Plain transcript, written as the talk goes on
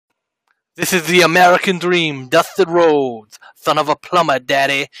This is the American Dream, Dustin Rhodes, son of a plumber,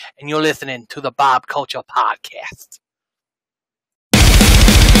 daddy, and you're listening to the Bob Culture Podcast.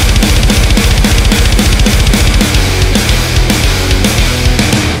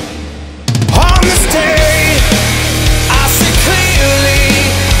 On this day, I see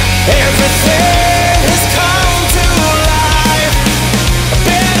clearly everything has come to life. A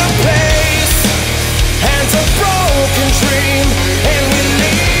better place and a broken dream, and we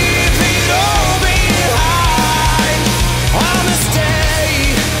leave it all behind. On this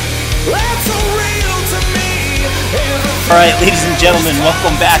day, that's so real to me. All right, ladies and gentlemen,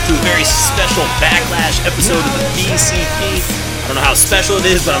 welcome back to a very special Backlash episode of the BCP. I don't know how special it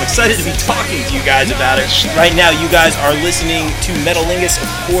is, but I'm excited to be talking to you guys about it. Right now, you guys are listening to Metalingus, of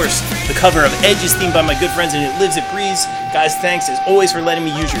course, the cover of Edge's theme by my good friends and It Lives, It Breathes. Guys, thanks as always for letting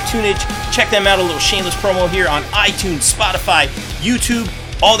me use your tunage. Check them out, a little shameless promo here on iTunes, Spotify, YouTube,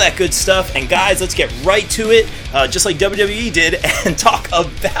 all that good stuff. And guys, let's get right to it, just like WWE did, and talk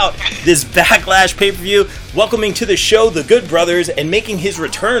about this Backlash pay-per-view. Welcoming to the show the Good Brothers and making his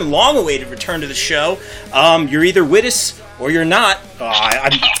return, long-awaited return to the show. You're either with us or you're not. Oh,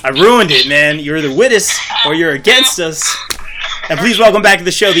 I ruined it, man. You're either with us or you're against us. And please welcome back to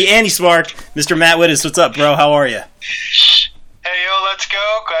the show the anti-spark, Mr. Matt Wittes. What's up, bro? How are you? Hey, yo, let's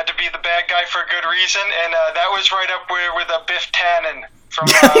go. Glad to be the bad guy for a good reason. And that was right up with a Biff Tannen from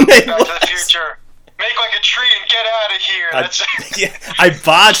Back to the Future. Make like a tree and get out of here. That's I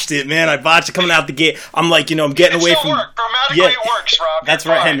botched it, man. I botched it coming out the gate. I'm like, I'm getting away from... Grammatically, it works, Rob. That's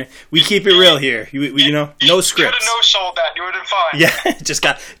right, Henry. We keep it real here. No scripts. You would have no-sold that. You would have been fine. Yeah, just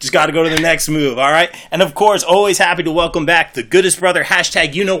got to go to the next move, all right? And of course, always happy to welcome back the goodest brother,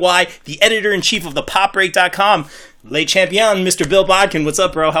 hashtag you know why, the editor-in-chief of thepopbreak.com, late champion, Mr. Bill Bodkin. What's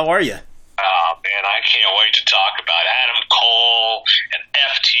up, bro? How are you? Oh, man, I can't wait to talk about Adam Cole and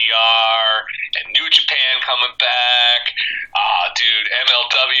FTR and New Japan coming back. Dude,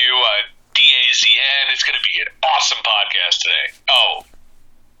 MLW, DAZN. It's going to be an awesome podcast today. Oh.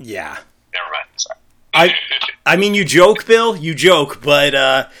 Yeah. Never mind. Sorry. I mean, you joke, Bill. You joke, but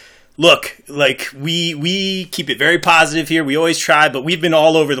look, like we keep it very positive here. We always try, but we've been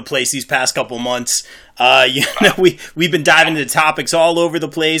all over the place these past couple months. We've been diving into topics all over the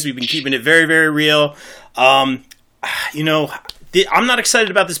place. We've been keeping it very, very real. I'm not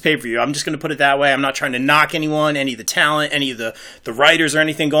excited about this pay-per-view. I'm just going to put it that way. I'm not trying to knock anyone, any of the talent, any of the writers or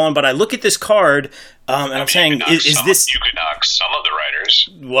anything going. But I look at this card, and I'm saying, is this... You could knock some of the writers.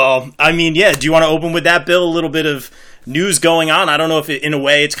 Well, I mean, yeah. Do you want to open with that, Bill? A little bit of news going on. I don't know if in a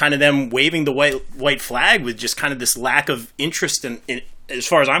way it's kind of them waving the white flag with just kind of this lack of interest in as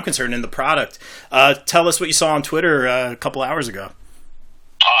far as I'm concerned, in the product. Tell us what you saw on Twitter a couple hours ago.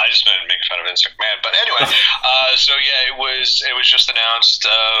 I just meant to make fun of Vince McMahon, but anyway. So yeah, it was just announced.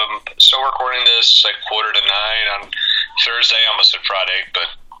 Still recording this like 8:45 on Thursday. I almost said Friday, but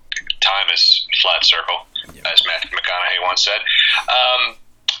time is flat circle, as Matthew McConaughey once said.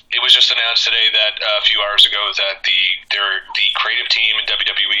 It was just announced today that a few hours ago that the creative team in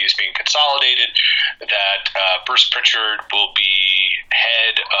WWE is being consolidated, that Bruce Pritchard will be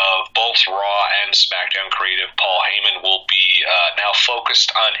head of both Raw and SmackDown creative. Paul Heyman will be now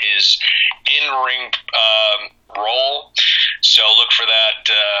focused on his in-ring role. So look for that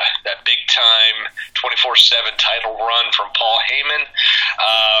big-time 24/7 title run from Paul Heyman.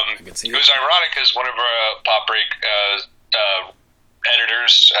 It was ironic because one of our Pop Break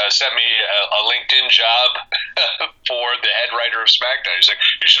editors sent me a LinkedIn job for the head writer of SmackDown. He's like,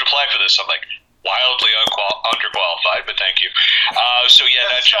 you should apply for this. I'm like, wildly underqualified, but thank you. So yeah,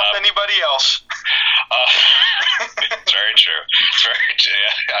 that job. Anybody else? It's very true. It's very true.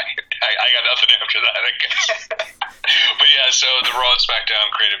 Yeah, I got nothing after that, I guess. But yeah, so the Raw and SmackDown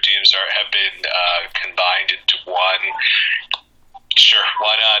creative teams have been combined into one. Sure,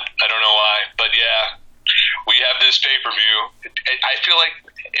 why not? I don't know why, but yeah. We have this pay-per-view. I feel like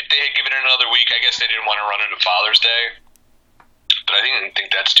if they had given it another week, I guess they didn't want to run into Father's Day. But I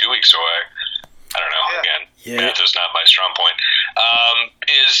think that's 2 weeks away. I don't know. Yeah. Again, math is not my strong point.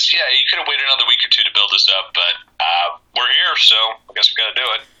 You could have waited another week or two to build this up, but we're here, so I guess we got to do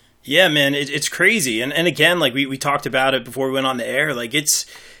it. Yeah, man, it's crazy. And again, like we talked about it before we went on the air, like it's...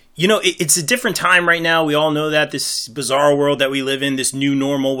 it's a different time right now. We all know that, this bizarre world that we live in, this new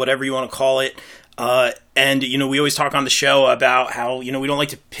normal, whatever you want to call it. And we always talk on the show about how, we don't like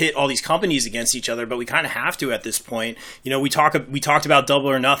to pit all these companies against each other, but we kind of have to at this point. We talked about Double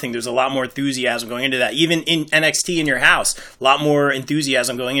or Nothing. There's a lot more enthusiasm going into that. Even in NXT in your house, a lot more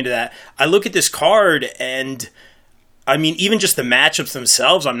enthusiasm going into that. I look at this card and, I mean, even just the matchups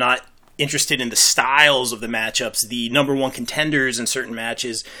themselves, I'm not interested in the styles of the matchups, the number one contenders in certain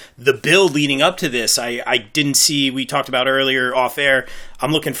matches, the build leading up to this. I didn't see, we talked about earlier off air,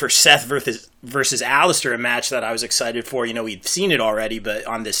 I'm looking for Seth versus Alistair, a match that I was excited for. You know, we've seen it already, but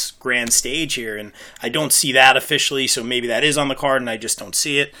on this grand stage here, and I don't see that officially, so maybe that is on the card and I just don't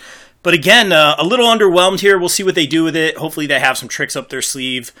see it. But again, a little underwhelmed here. We'll see what they do with it. Hopefully they have some tricks up their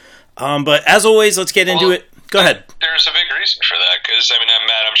sleeve. But as always, let's get into it. Go ahead. There's a big reason for that, because, I mean,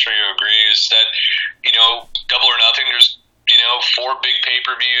 Matt, I'm sure you agree, is that, you know, Double or Nothing, there's, you know, 4 big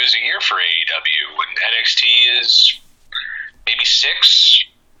pay-per-views a year for AEW, when NXT is maybe 6,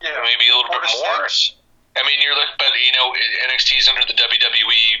 maybe a little bit more. 6. I mean, but, you know, NXT is under the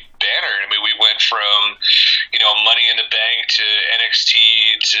WWE banner. I mean, we went from, you know, Money in the Bank to NXT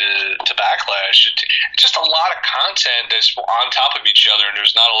to Backlash. It's just a lot of content that's on top of each other, and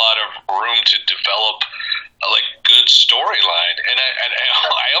there's not a lot of room to develop a good storyline. And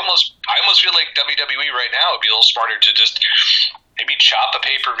I almost feel like WWE right now would be a little smarter to just maybe chop the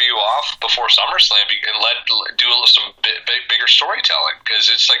pay-per-view off before SummerSlam and do some bigger storytelling, because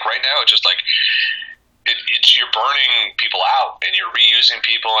it's like right now it's just like it's you're burning people out and you're reusing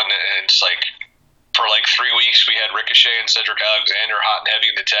people, and it's like for 3 weeks we had Ricochet and Cedric Alexander hot and heavy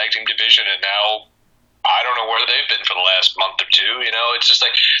in the tag team division, and now I don't know where they've been for the last month or two. You know, it's just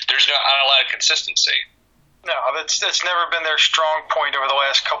like there's not a lot of consistency. No, that's never been their strong point over the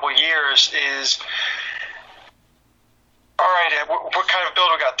last couple of years. Is all right. What kind of build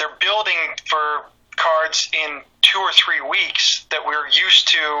we got? They're building for cards in 2 or 3 weeks that we're used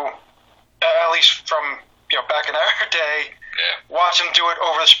to. At least from back in our day, watch them do it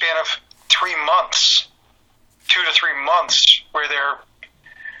over the span of 3 months, 2 to 3 months, where they're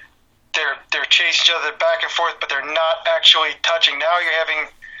chasing each other back and forth, but they're not actually touching. Now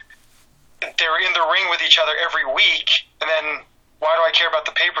they're in the ring with each other every week, and then why do I care about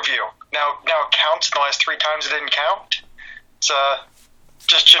the pay-per-view? Now it counts. The last 3 times it didn't count. It's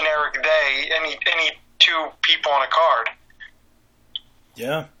just generic any 2 people on a card.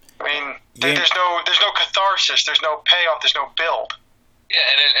 Yeah. I mean, there's no catharsis, there's no payoff, there's no build. Yeah,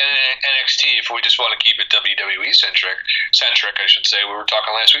 and NXT, if we just want to keep it WWE centric, I should say, we were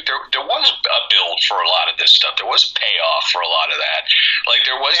talking last week, there was a build for a lot of this stuff. There was a payoff for a lot of that.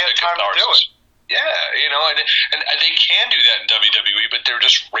 There was the catharsis. Yeah, and they can do that in WWE, but they're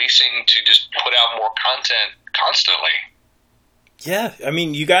just racing to just put out more content constantly. Yeah, I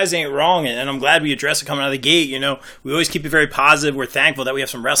mean, you guys ain't wrong, and I'm glad we addressed it coming out of the gate. We always keep it very positive. We're thankful that we have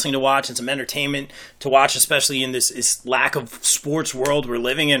some wrestling to watch and some entertainment to watch, especially in this lack of sports world we're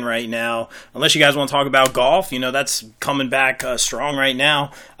living in right now. Unless you guys want to talk about golf, that's coming back strong right now.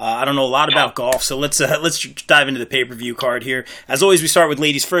 I don't know a lot about golf, so let's dive into the pay-per-view card here. As always, we start with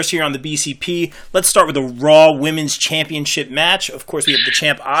ladies first here on the BCP. Let's start with the Raw Women's Championship match. Of course, we have the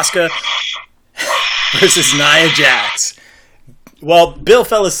champ Asuka versus Nia Jax. Well, Bill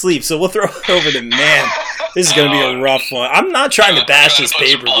fell asleep, so we'll throw it over to man. This is going to be a rough one. I'm not trying to bash this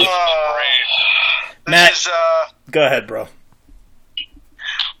pay-per-view. Matt, go ahead, bro.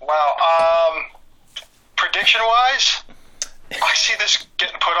 Wow. Prediction-wise, I see this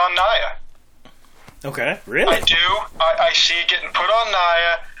getting put on Nia. Okay, really? I do. I see it getting put on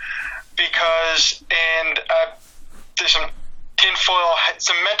Nia because, there's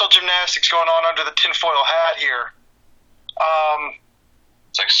some mental gymnastics going on under the tinfoil hat here.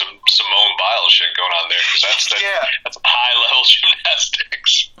 It's like some Simone Biles shit going on there, because that's high-level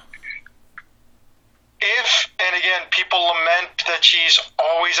gymnastics. And again, people lament that she's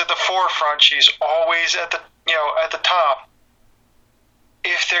always at the forefront, she's always at the top.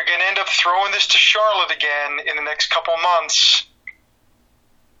 If they're going to end up throwing this to Charlotte again in the next couple months,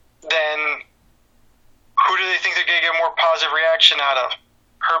 then who do they think they're going to get a more positive reaction out of?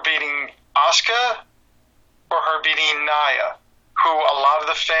 Her beating Asuka or her beating Nia, who a lot of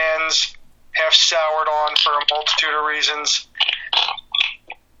the fans have soured on for a multitude of reasons.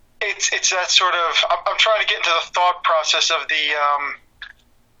 It's that sort of... I'm trying to get into the thought process of the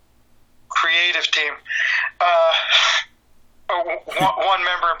creative team. One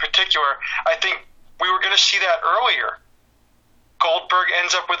member in particular, I think we were going to see that earlier. Goldberg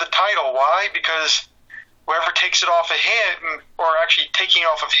ends up with the title. Why? Because whoever takes it off of him, or actually taking it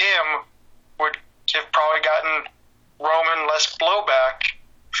off of him, would have probably gotten Roman less blowback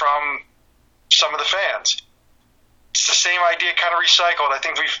from some of the fans. It's the same idea kind of recycled. I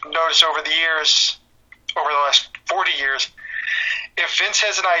think we've noticed over the last 40 years, if Vince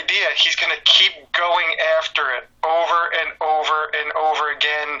has an idea, he's going to keep going after it over and over and over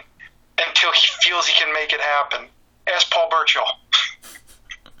again until he feels he can make it happen. Ask Paul Burchill.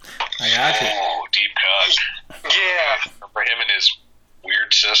 I got you. Oh, deep cut. Yeah. For him and his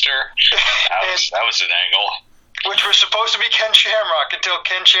weird sister. That was an angle. Which was supposed to be Ken Shamrock until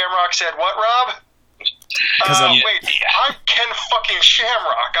Ken Shamrock said, "What, Rob? Wait, I'm Ken fucking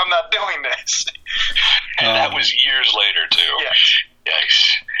Shamrock. I'm not doing this." And that was years later too. Yes. Yikes.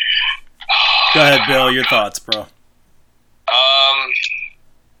 Go ahead, Bill. Your thoughts, bro.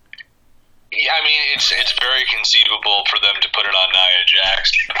 Yeah, I mean, it's very conceivable for them to put it on Nia Jax.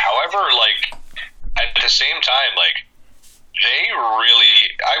 However, like, at the same time, like,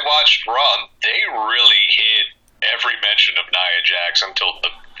 I watched Raw, they really hid every mention of Nia Jax until the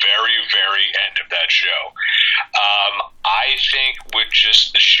very, very end of that show. I think with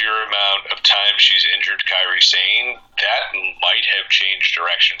just the sheer amount of time she's injured Kairi Sane, that might have changed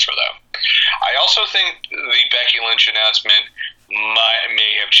directions for them. I also think the Becky Lynch announcement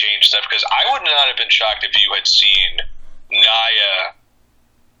may have changed stuff, because I would not have been shocked if you had seen Nia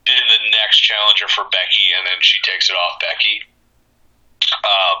be the next challenger for Becky and then she takes it off Becky.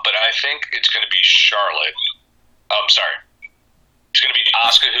 But I think it's going to be Charlotte. It's going to be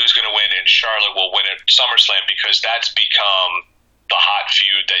Asuka who's going to win, and Charlotte will win at SummerSlam, because that's become the hot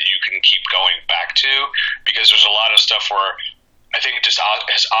feud that you can keep going back to, because there's a lot of stuff where I think just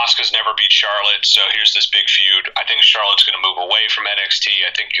as Asuka's never beat Charlotte, so here's this big feud. I think Charlotte's going to move away from NXT.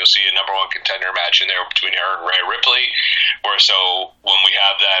 I think you'll see a number one contender match in there between her and Rhea Ripley, where so when we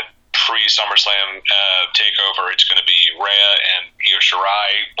have that pre-SummerSlam takeover, it's going to be Rhea and Io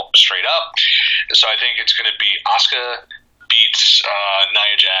Shirai straight up. So I think it's going to be Asuka beats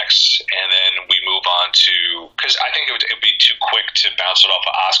Nia Jax, and then we move on to, because I think it would be too quick to bounce it off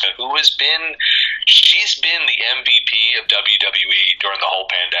of Asuka, she's been the MVP of WWE during the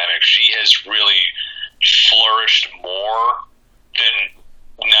whole pandemic. She has really flourished more than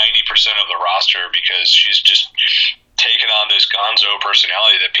 90% of the roster, because she's just taken on this gonzo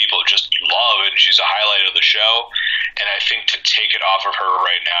personality that people just love, and she's a highlight of the show. And I think to take it off of her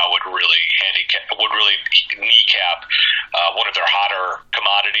right now would really kneecap one of their hotter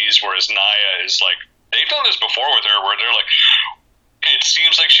commodities, whereas Nia is like, they've done this before with her, where they're like, it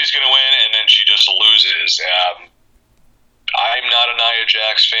seems like she's going to win, and then she just loses. I'm not a Nia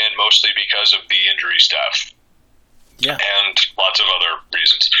Jax fan, mostly because of the injury stuff. Yeah. And lots of other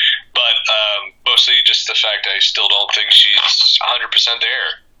reasons. But mostly just the fact I still don't think she's 100% there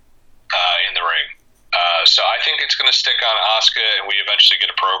in the ring. So I think it's going to stick on Asuka, and we eventually get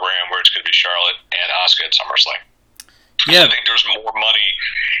a program where it's going to be Charlotte and Asuka at SummerSlam. Yeah. I think there's more money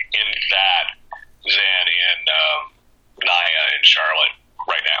in that than in Nia and Charlotte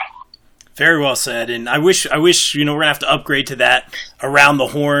right now. Very well said, and I wish we're gonna have to upgrade to that around the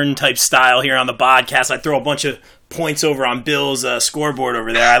horn type style here on the podcast. I throw a bunch of points over on Bill's scoreboard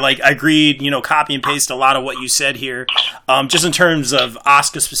over there. I agreed, copy and paste a lot of what you said here. Just in terms of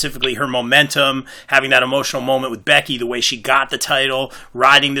Asuka specifically, her momentum, having that emotional moment with Becky, the way she got the title,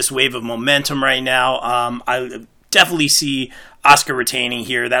 riding this wave of momentum right now. I definitely see Asuka retaining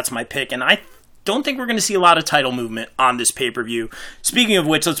here. That's my pick, and I don't think we're going to see a lot of title movement on this pay-per-view. Speaking of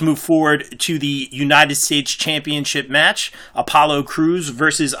which, let's move forward to the United States Championship match. Apollo Crews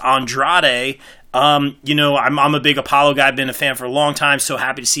versus Andrade. I'm a big Apollo guy. I've been a fan for a long time. So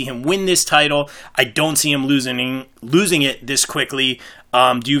happy to see him win this title. I don't see him losing it this quickly.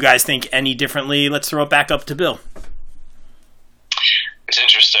 Do you guys think any differently? Let's throw it back up to Bill. It's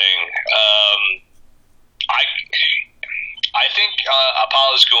interesting. I think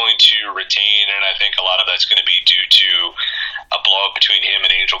Apollo's going to retain, and I think a lot of that's going to be due to a blow-up between him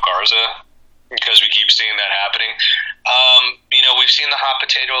and Angel Garza, because we keep seeing that happening. We've seen the hot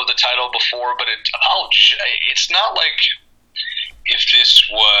potato of the title before, but it's not like if this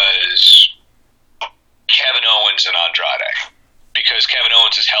was Kevin Owens and Andrade, because Kevin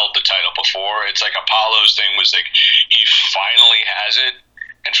Owens has held the title before. It's like Apollo's thing was like, he finally has it,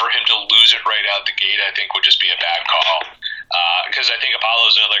 and for him to lose it right out the gate, I think would just be a bad call. Because I think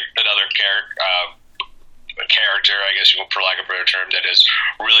Apollo's another character, I guess, for lack of a better term, that has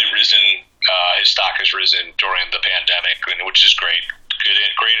really risen. His stock has risen during the pandemic, which is great.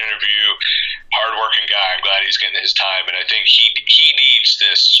 Great interview, hardworking guy. I'm glad he's getting his time, and I think he needs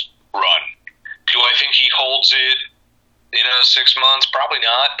this run. Do I think he holds it? 6 months? Probably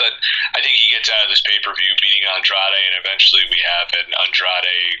not, but I think he gets out of this pay-per-view beating Andrade, and eventually we have an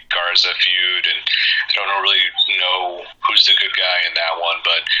Andrade-Garza feud, and I don't really know who's the good guy in that one,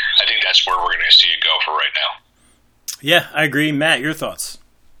 but I think that's where we're going to see it go for right now. Yeah, I agree. Matt, your thoughts?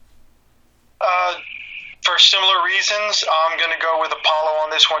 For similar reasons, I'm going to go with Apollo on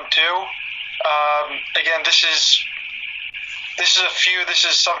this one too. Again, this is a feud. This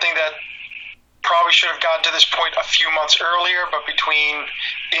is something that probably should have gotten to this point a few months earlier, but between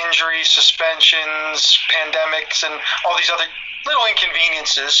injuries, suspensions, pandemics, and all these other little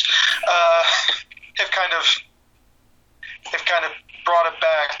inconveniences have kind of brought it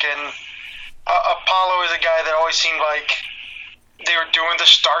back. And Apollo is a guy that always seemed like they were doing the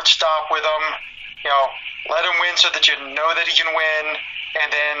start-stop with him. Let him win so that you know that he can win,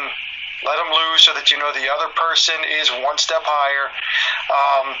 and then let him lose so that you know the other person is one step higher.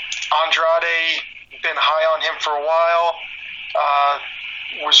 Andrade, been high on him for a while.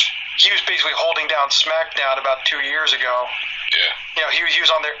 He was basically holding down SmackDown about 2 years ago. Yeah. He was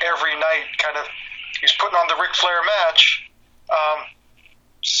on there every night, he was putting on the Ric Flair match,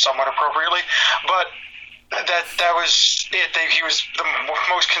 somewhat appropriately, but that was it. He was the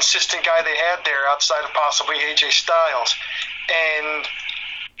most consistent guy they had there, outside of possibly AJ Styles. And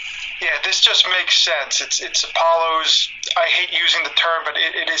yeah, this just makes sense. It's Apollo's. I hate using the term, but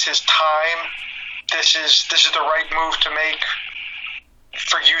it is his time. This is the right move to make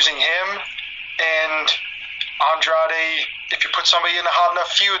for using him. And Andrade, if you put somebody in a hot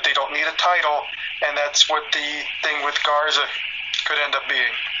enough feud, they don't need a title, and that's what the thing with Garza could end up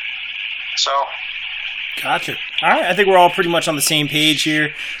being. So. Gotcha. All right, I think we're all pretty much on the same page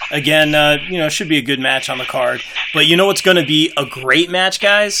here. Again, should be a good match on the card. But you know what's going to be a great match,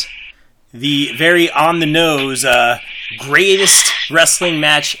 guys? The very on-the-nose, greatest wrestling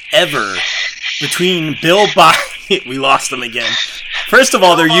match ever between Bill Backlash. We lost them again. First of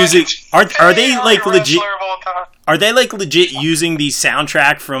all, they're using. Are they like legit? Are they like legit using the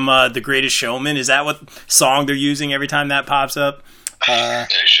soundtrack from The Greatest Showman? Is that what song they're using every time that pops up? They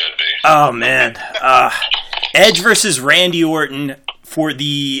should be. Oh, man. Edge versus Randy Orton for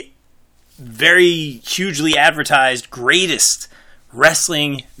the very hugely advertised greatest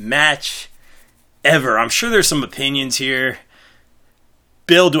wrestling match ever. I'm sure there's some opinions here.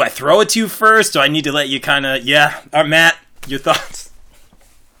 Bill, do I throw it to you first? Do I need to let you kind of... Yeah. Matt, your thoughts?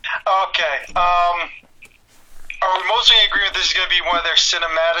 Okay. Are we mostly in agreement this is going to be one of their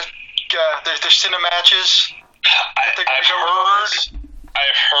cinematic... their cinematches?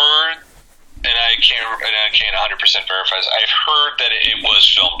 I've heard, and I can't 100% verify this. I've heard that it was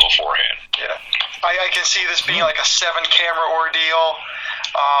filmed beforehand. Yeah, I can see this being like a 7-camera ordeal.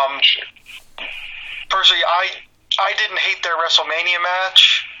 Personally, I didn't hate their WrestleMania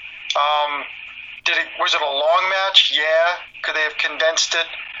match. Was it a long match? Yeah. Could they have condensed it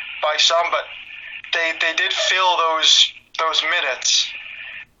by some? But they did fill those minutes.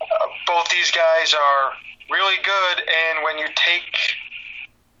 Both these guys are really good, and when you take,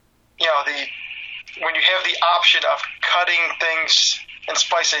 when you have the option of cutting things and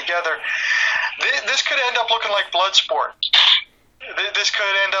splicing together, this could end up looking like Bloodsport. This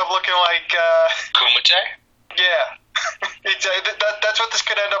could end up looking like Kumite? Yeah, exactly. That's what this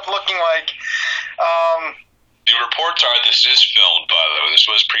could end up looking like. The reports are this is filmed, by the way. This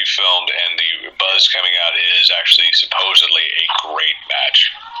was pre-filmed, and the buzz coming out is actually supposedly a great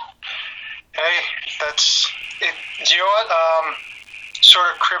match. Hey, that's it. Do you know what? Sort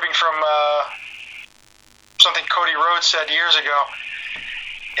of cribbing from something Cody Rhodes said years ago.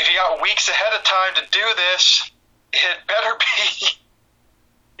 If you got weeks ahead of time to do this, it better be.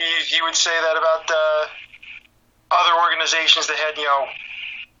 He would say that about other organizations that had,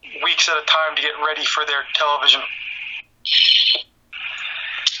 weeks at a time to get ready for their television.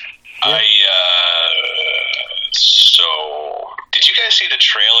 So, did you guys see the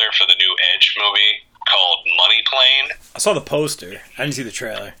trailer for the new Edge movie called Money Plane? I saw the poster. I didn't see the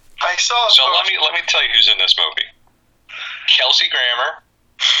trailer. I saw the So poster. let me tell you who's in this movie. Kelsey Grammer,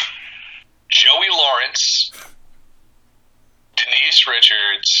 Joey Lawrence, Denise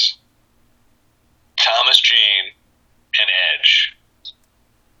Richards, Thomas Jane, and Edge.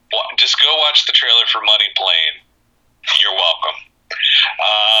 Just go watch the trailer for Money Plane. You're welcome.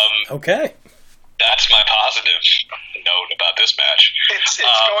 Okay. That's my positive note about this match. It's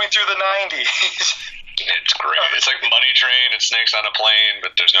going through the 90s. It's great. It's like Money Train and snakes on a plane,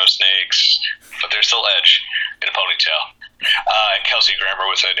 but there's no snakes. But there's still Edge in a ponytail. And Kelsey Grammer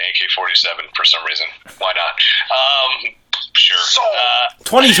with an AK-47 for some reason. Why not? Sure.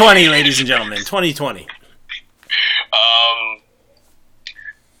 2020, ladies and gentlemen. 2020.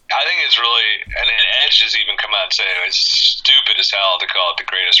 I think it's really, and Edge has even come out and said it's stupid as hell to call it the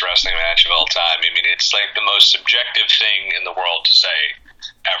greatest wrestling match of all time. I mean, it's like the most subjective thing in the world to say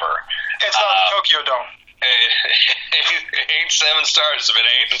ever. It's not the Tokyo Dome. It ain't 7 stars if it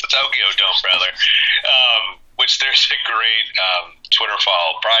ain't the Tokyo Dome, brother. Which there's a great Twitter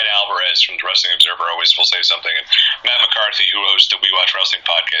follow. Brian Alvarez from the Wrestling Observer always will say something. And Matt McCarthy, who hosts the We Watch Wrestling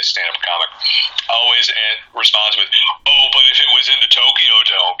podcast, stand-up comic, always responds with, "Oh, but if it was in the Tokyo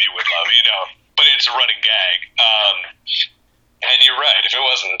Dome, you would love it, But it's a running gag. And you're right. If it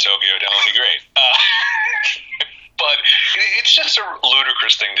wasn't the Tokyo Dome, it'd be great. But it's it's just a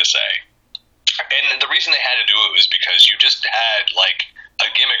ludicrous thing to say. And the reason they had to do it was because you just had like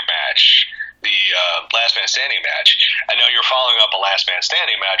a gimmick match, the last man standing match, and now you're following up a last man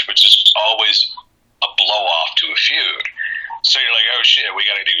standing match, which is always a blow off to a feud. So you're like, oh shit, we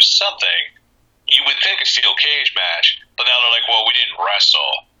got to do something. You would think a steel cage match, but now they're like, well, we didn't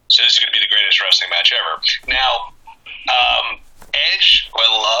wrestle, so this is going to be the greatest wrestling match ever. Now, Edge, who I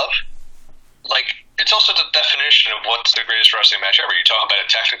love, like, it's also the definition of what's the greatest wrestling match ever. You talk about a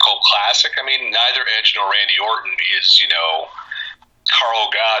technical classic. I mean, neither Edge nor Randy Orton is, Carl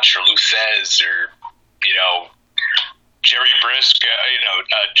Gotch or Lou Thez or, Jerry Briscoe,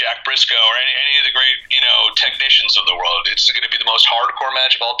 Jack Briscoe or any of the great, technicians of the world. It's going to be the most hardcore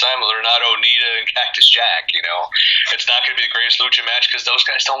match of all time, whether or not Onita and Cactus Jack, It's not going to be the greatest lucha match because those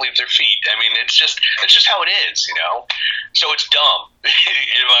guys don't leave their feet. I mean, it's just how it is, So it's dumb,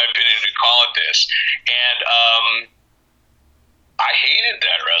 in my opinion, to call it this. And I hated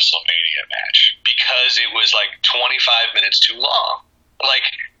that WrestleMania match because it was like 25 minutes too long. Like,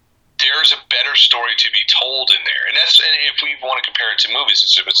 there's a better story to be told in there. And if we want to compare it to movies,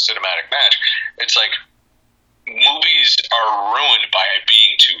 it's a cinematic match. It's like movies are ruined by it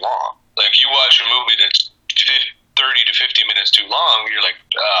being too long. Like, you watch a movie that's 30 to 50 minutes too long, you're like,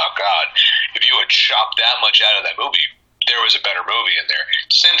 oh, God. If you had chopped that much out of that movie, there was a better movie in there.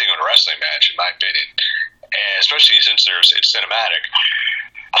 Same thing with a wrestling match, in my opinion. And especially since it's cinematic.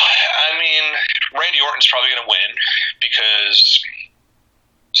 I mean, Randy Orton's probably going to win because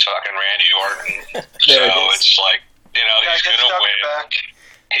fucking Randy Orton. So it's like, he's going to win.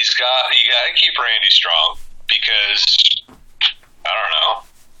 You got to keep Randy strong because, I don't know,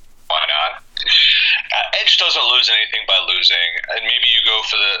 why not? Edge doesn't lose anything by losing, and maybe you go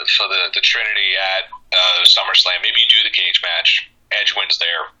for the Trinity at SummerSlam. Maybe you do the cage match. Edge wins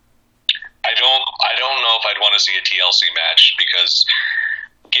there. I don't know if I'd want to see a TLC match because,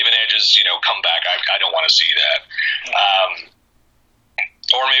 given Edge's comeback, I don't want to see that.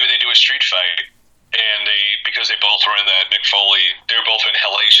 Or maybe they do a street fight, and because they both were in that Mick Foley, they were both in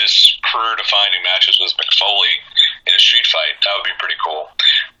hellacious career-defining matches with Mick Foley in a street fight. That would be pretty cool.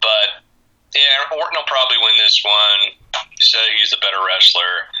 But yeah, Orton will probably win this one. Say he's the better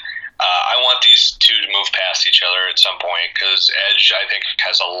wrestler. I want these two to move past each other at some point because Edge, I think,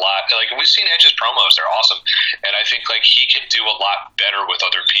 has a lot. Like, we've seen Edge's promos; they're awesome, and I think like he can do a lot better with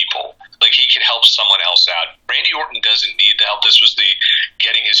other people. Like, he can help someone else out. Randy Orton doesn't need the help. This was the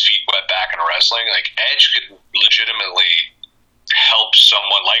getting his feet wet back in wrestling. Like, Edge could legitimately help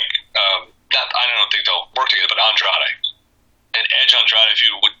someone. Like, I don't think they'll work together, but Andrade and Edge Andrade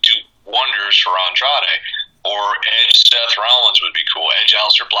feud would do wonders for Andrade. Or Edge Seth Rollins would be cool. Edge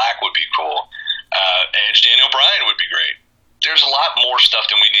Aleister Black would be cool. Edge Daniel Bryan would be great. There's a lot more stuff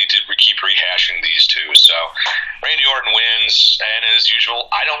than we need to keep rehashing these two. So Randy Orton wins, and as usual,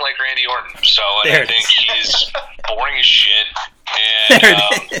 I don't like Randy Orton. So I think he's boring as shit,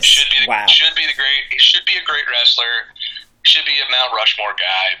 and should be a great wrestler. Should be a Mount Rushmore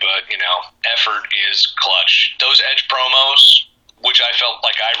guy, but effort is clutch. Those Edge promos, which I felt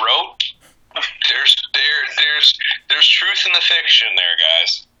like I wrote. There's truth in the fiction there,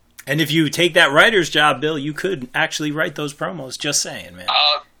 guys. And if you take that writer's job, Bill, you could actually write those promos. Just saying, man.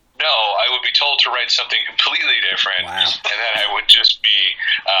 No, I would be told to write something completely different, and then I would just be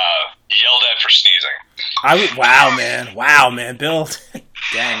yelled at for sneezing. Wow, man, Bill.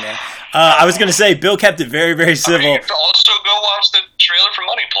 Dang, man. I was going to say, Bill kept it very, very civil. Also, go watch the trailer for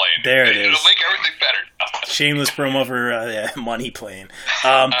Money Plane. There it is. It'll make everything better. Shameless promo for Money Plane.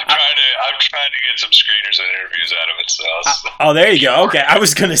 I'm trying to get some screeners and interviews out of it. So there you go. Okay, I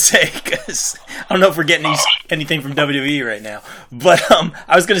was going to say, because I don't know if we're getting anything from WWE right now, but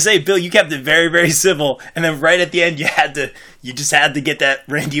I was going to say, Bill, you kept it very, very civil, and then right at the end, you just had to get that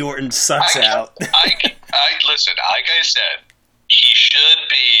Randy Orton sucks out. Listen, like I said, he should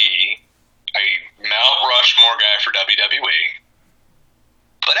be a Mount Rushmore guy for WWE,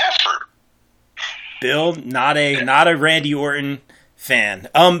 but effort. Bill, not a Randy Orton fan.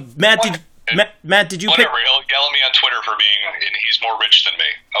 Matt, did you whatever, pick? He'll yell at me on Twitter for and he's more rich than me.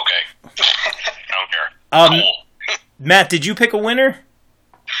 Okay. I don't care. Cool. Matt, did you pick a winner?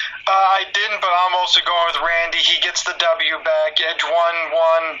 I didn't, but I'm also going with Randy. He gets the W back. Edge won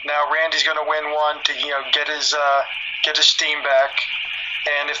one. Now Randy's going to win one to get his steam back.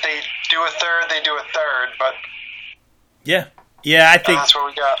 And if they do a third, they do a third. But yeah, I think that's what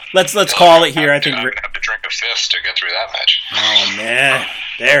we got. Let's call it here. I think I have to drink a fifth to get through that match. Oh man,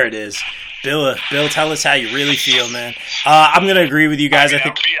 there it is. Bill, tell us how you really feel, man. I'm going to agree with you guys. I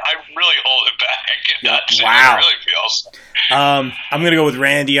think I really hold it back. Wow. It really feels. I'm going to go with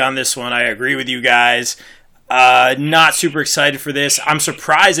Randy on this one. I agree with you guys. Not super excited for this. I'm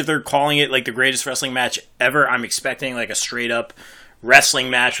surprised if they're calling it like the greatest wrestling match ever. I'm expecting like a straight up wrestling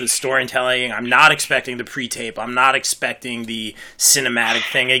match with storytelling. I'm not expecting the pre-tape. I'm not expecting the cinematic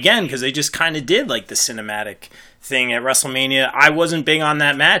thing again, because they just kind of did like the cinematic thing at WrestleMania. I wasn't big on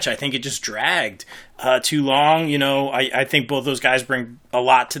that match. I think it just dragged too long. You know, I think both those guys bring a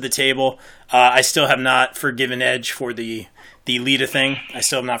lot to the table. I still have not forgiven Edge for the Lita thing. I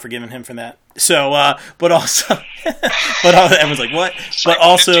still have not forgiven him for that. So, but also, everyone's like, what? It's but like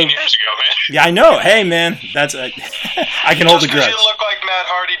also, 15 years ago, man. yeah, I know. Hey, man, that's I can hold a Just because grudge. you look like Matt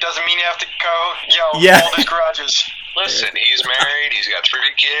Hardy doesn't mean you have to go, Yeah. hold his grudges. Listen, he's married. He's got 3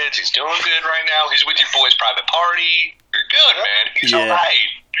 kids. He's doing good right now. He's with your boy's private party. You're good, man. He's Yeah. all right.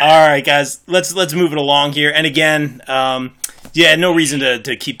 All right, guys, let's move it along here. And again, no reason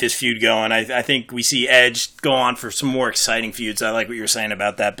to keep this feud going. I think we see Edge go on for some more exciting feuds. I like what you were saying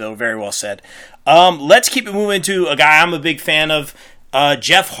about that, Bill. Very well said. Let's keep it moving to a guy I'm a big fan of,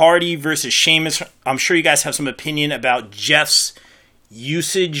 Jeff Hardy versus Sheamus. I'm sure you guys have some opinion about Jeff's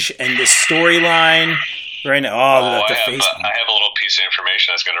usage and the storyline right now. I The face. have a little piece of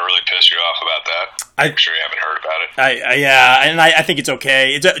information that's going to really piss you off about that. I'm sure you haven't heard about it. I think it's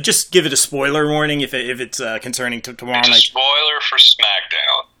okay. Just give it a spoiler warning if it's concerning to tomorrow It's a night. spoiler for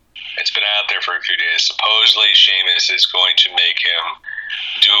SmackDown. It's been out there for a few days. Supposedly, Sheamus is going to make him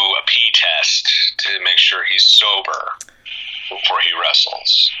do a pee test to make sure he's sober before he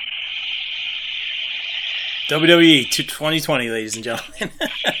wrestles. WWE 2020, ladies and gentlemen.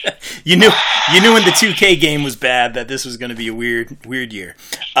 you knew when the 2K game was bad that this was going to be a weird year.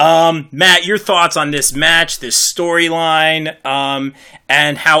 Matt, your thoughts on this match, this storyline,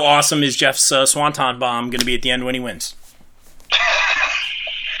 and how awesome is Jeff's Swanton Bomb going to be at the end when he wins?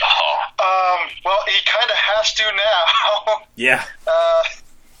 Well, he kind of has to now. Yeah.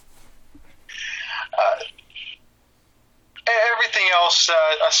 Everything else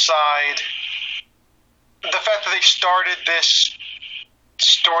aside, the fact that they started this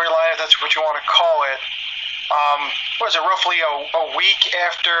storyline, if that's what you want to call it, what was it, roughly a week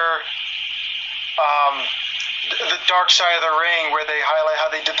after the Dark Side of the Ring, where they highlight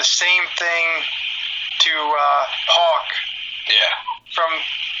how they did the same thing to Hawk. Yeah. From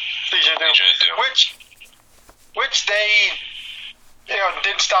Legion of Doom, which they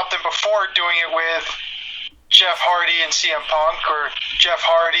didn't stop them before doing it with Jeff Hardy and CM Punk, or Jeff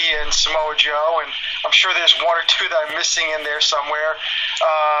Hardy and Samoa Joe, and I'm sure there's one or two that I'm missing in there somewhere.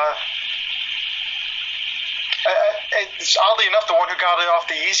 It's oddly enough, the one who got it off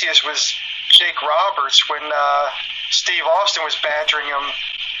the easiest was Jake Roberts when Steve Austin was badgering him.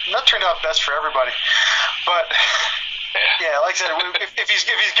 That turned out best for everybody, but yeah, like I said, if he's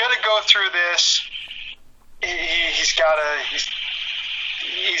gonna go through this, he's gotta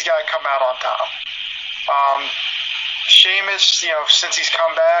come out on top. Sheamus, since he's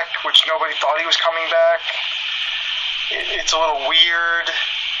come back, which nobody thought he was coming back, it's a little weird.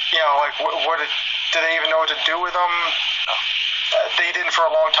 Like what do they even know what to do with him? They didn't for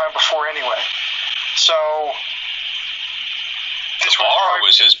a long time before anyway. So this bar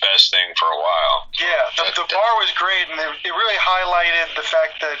was his best thing for a while. Yeah, the bar was great, and it really highlighted the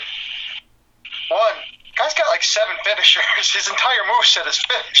fact that, one, guy's got like 7 finishers. His entire moveset is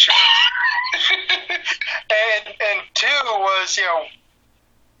finishers. and 2 was,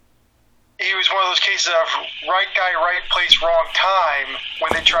 he was one of those cases of right guy, right place, wrong time,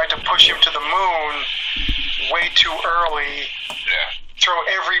 when they tried to push him to the moon way too early. Yeah. Throw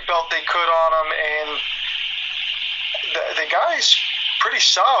every belt they could on him, and the guy's pretty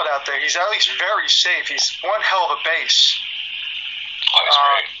solid out there. He's at least very safe. He's one hell of a base.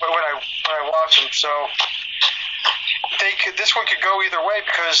 When I watch him, so this one could go either way,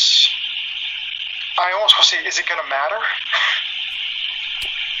 because I almost want to say, is it going to matter?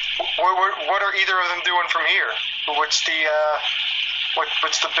 What are either of them doing from here? What's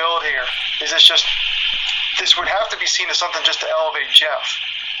the build here? Is this just, this would have to be seen as something just to elevate Jeff.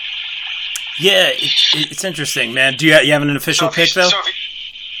 Yeah, it's interesting, man. Do you have an official pick, though?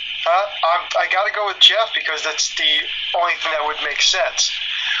 I got to go with Jeff, because that's the only thing that would make sense.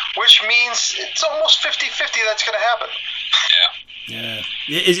 Which means it's almost 50-50 that's going to happen. Yeah.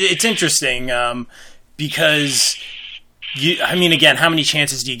 It's interesting, because again, how many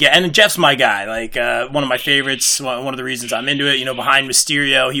chances do you get? And Jeff's my guy, like one of my favorites. One of the reasons I'm into it, behind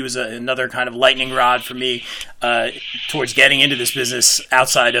Mysterio, he was another kind of lightning rod for me towards getting into this business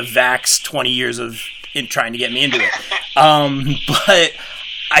outside of Vac's 20 years of trying to get me into it. But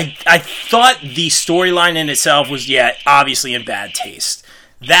I thought the storyline in itself was, obviously in bad taste.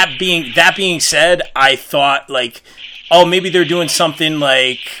 That being said, I thought, like, oh, maybe they're doing something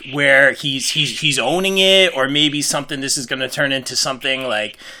like where he's owning it, or maybe something this is going to turn into something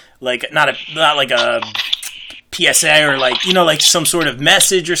like not like a PSA or like, you know, like some sort of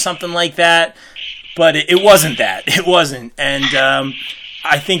message or something like that. But it wasn't that. It wasn't. And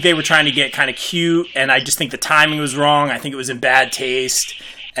I think they were trying to get kind of cute, and I just think the timing was wrong. I think it was in bad taste.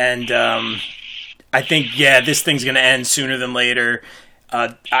 And I think, this thing's going to end sooner than later.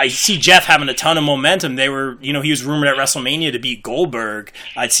 I see Jeff having a ton of momentum. They were, you know, he was rumored at WrestleMania to beat Goldberg.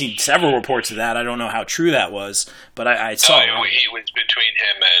 I'd seen several reports of that. I don't know how true that was, but I saw it. He was between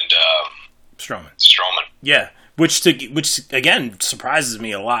him and Strowman. Yeah. Which again surprises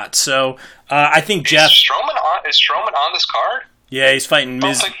me a lot. So I think Jeff is Strowman on this card? Yeah, he's fighting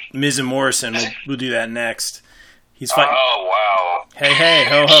Miz and Morrison. We'll do that next. He's fighting. Oh wow! Hey,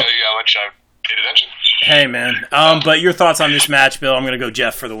 ho ho! Show you how much I paid attention. Hey man, but your thoughts on this match, Bill? I'm gonna go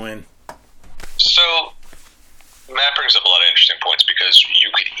Jeff for the win. So Matt brings up a lot of interesting points because you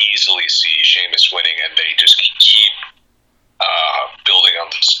could easily see Sheamus winning, and they just keep building on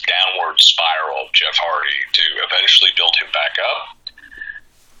this downward spiral of Jeff Hardy to eventually build him back up.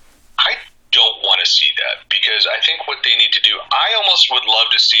 I don't want to see that because I think what they need to do, I almost would love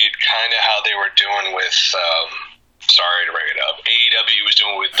to see it kind of how they were doing with, sorry to bring it up, AEW was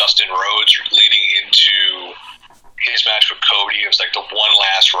doing with Dustin Rhodes leading into his match with Cody. It was like the one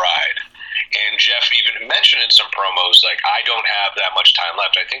last ride. And Jeff even mentioned in some promos, like, I don't have that much time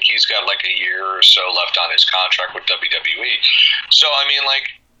left. I think he's got like a year or so left on his contract with WWE. So, I mean,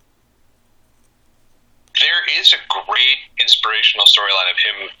 like, there is a great inspirational storyline of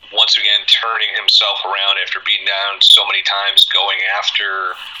him once again turning himself around after being down so many times, going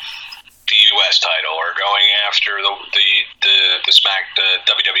after the U.S. title or going after the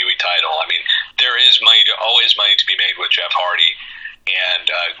WWE title. I mean, there is always money to be made with Jeff Hardy, and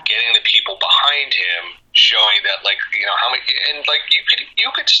getting the people behind him, showing that, like, you know, how many, and like you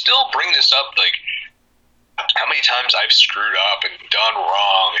could still bring this up, like, how many times I've screwed up and done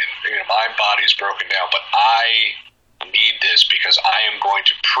wrong, and, you know, my body's broken down, but I need this because I am going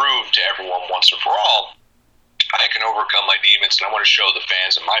to prove to everyone once and for all I can overcome my demons, and I want to show the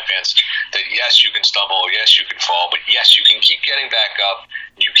fans and my fans that yes, you can stumble, yes, you can fall, but yes, you can keep getting back up.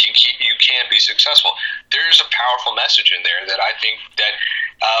 You can be successful. There's a powerful message in there that I think that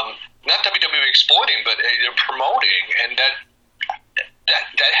not WWE exploiting, but promoting, and that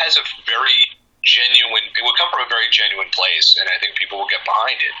has a very genuine. It will come from a very genuine place, and I think people will get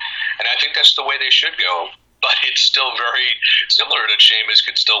behind it. And I think that's the way they should go. But it's still very similar that Sheamus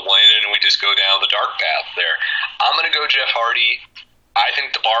could still win, and we just go down the dark path there. I'm going to go Jeff Hardy. I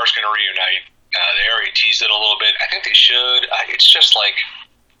think the Bar's going to reunite. They already teased it a little bit. I think they should. It's just like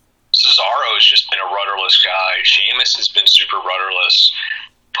Cesaro has just been a rudderless guy. Sheamus has been super rudderless.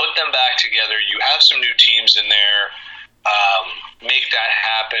 Put them back together. You have some new teams in there. Make that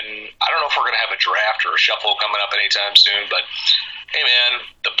happen. I don't know if we're going to have a draft or a shuffle coming up anytime soon, but hey man,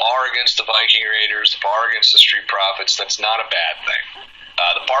 the Bar against the Viking Raiders, the Bar against the Street Profits, that's not a bad thing.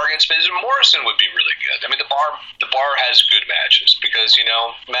 The Bar against Miz and Morrison would be really good. I mean, the Bar has good matches because, you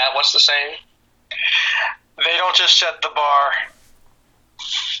know, Matt, what's the saying? They don't just set the bar.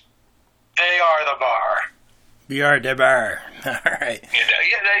 They are the bar. We are the bar. All right.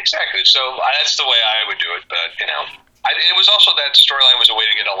 Yeah, exactly. So that's the way I would do it, but, you know, it was also that storyline was a way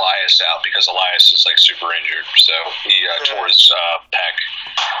to get Elias out because Elias is like super injured, so he tore his pec.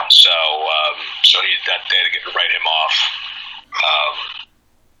 So they had to write him off.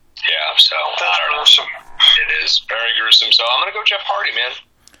 So that's I don't know. gruesome. It is very gruesome. So I'm gonna go Jeff Hardy, man.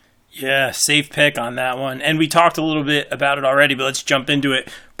 Yeah, safe pick on that one. And we talked a little bit about it already, but let's jump into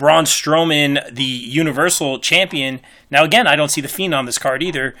it. Braun Strowman, the Universal Champion. Now, again, I don't see The Fiend on this card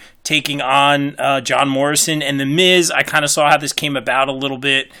either, taking on John Morrison and The Miz. I kind of saw how this came about a little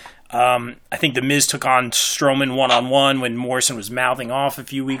bit. I think The Miz took on Strowman one-on-one when Morrison was mouthing off a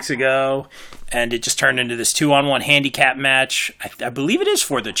few weeks ago, and it just turned into this 2-on-1 handicap match. I believe it is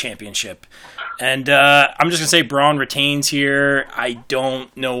for the championship. And I'm just going to say Braun retains here. I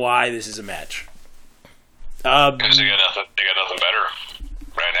don't know why this is a match. Because they got nothing better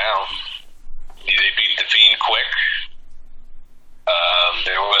right now. They beat The Fiend quick.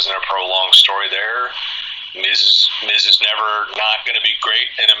 There wasn't a prolonged story there. Miz is never not going to be great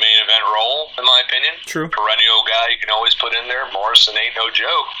in a main event role, in my opinion. True. Perennial guy you can always put in there. Morrison ain't no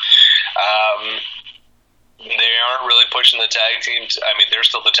joke. They aren't really pushing the tag teams. I mean, they're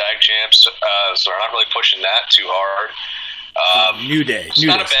still the tag champs, so they're not really pushing that too hard. New Day. It's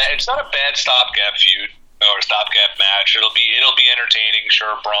not a bad stopgap feud or stopgap match. It'll be entertaining.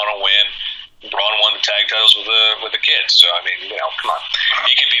 Sure, Braun will win. Braun won the tag titles with the kids. So I mean, come on,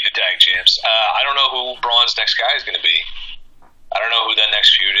 he could be the tag champs. I don't know who Braun's next guy is going to be. I don't know who that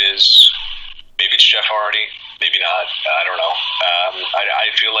next feud is. Maybe it's Jeff Hardy. Maybe not. I don't know.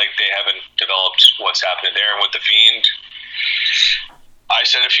 I feel like they haven't developed what's happening there. And with the Fiend, I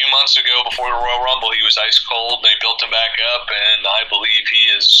said a few months ago before the Royal Rumble, he was ice cold. They built him back up, and I believe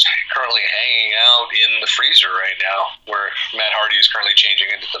he is currently hanging out in the freezer right now, where Matt Hardy is currently changing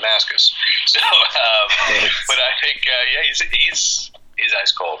into Damascus. So, but I think, he's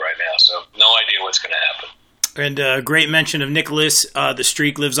ice cold right now. So, no idea what's going to happen. And great mention of Nicholas. The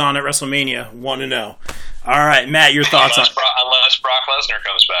streak lives on at WrestleMania 1-0. All right, Matt, your thoughts unless Brock Lesnar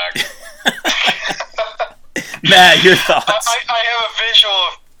comes back. Matt, your thoughts. I have a visual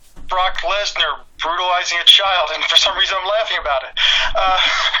of Brock Lesnar brutalizing a child, and for some reason I'm laughing about it.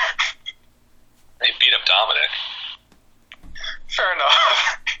 They beat up Dominic. Fair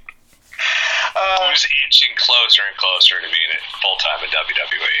enough. Who's inching closer and closer to being it full-time in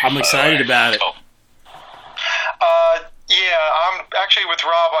WWE. I'm excited about it. Yeah, I'm actually with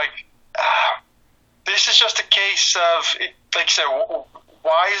Rob. This is just a case of, like I said,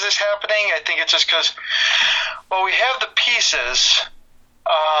 why is this happening? I think it's just because, we have the pieces.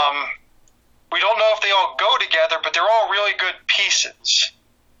 We don't know if they all go together, but they're all really good pieces.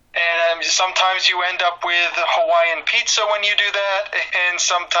 And sometimes you end up with Hawaiian pizza when you do that, and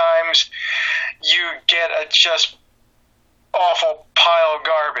sometimes you get a just awful pile of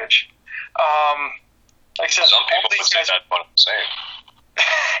garbage. Like I said, some people would say that's what I'm saying.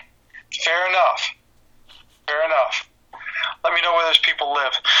 Fair enough. Let me know where those people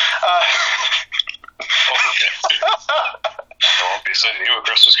live. I won't be sending you a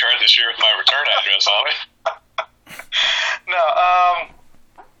Christmas card this year with my return address on it. No,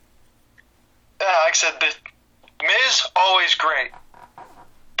 like I said, the Miz, always great.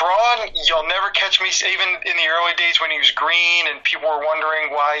 Braun, you'll never catch me, even in the early days when he was green and people were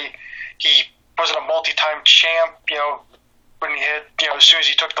wondering why he wasn't a multi-time champ, when he had, as soon as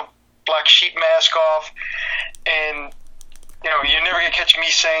he took the black sheep mask off. And, you're never going to catch me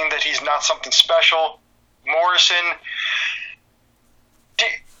saying that he's not something special. Morrison,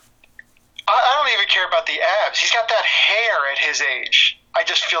 I don't even care about the abs. He's got that hair at his age. I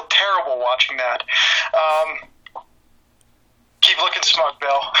just feel terrible watching that. Keep looking smug,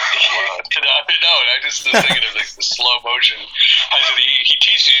 Bill. No, I just was thinking of the slow motion. He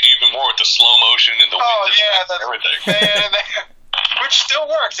teases you even more with the slow motion and the wind and everything. Which still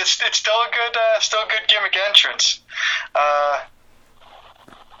works. It's still a good gimmick entrance. But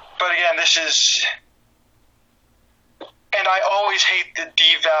again, this is, and I always hate the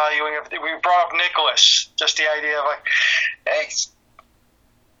devaluing of. We brought up Nicholas, just the idea of hey,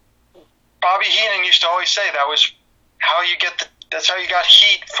 Bobby Heenan used to always say that was how you get that's how you got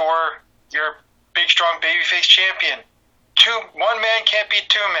heat for your big, strong babyface champion. One man can't beat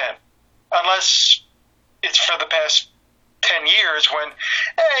two men, unless it's for the past 10 years when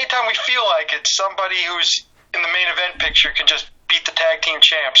anytime we feel like it, somebody who's in the main event picture can just beat the tag team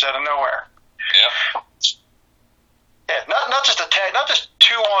champs out of nowhere. Yeah, not just a tag, not just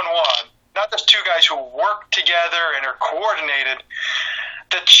 2-on-1, not just two guys who work together and are coordinated.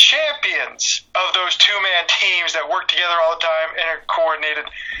 The champions of those two-man teams that work together all the time and are coordinated,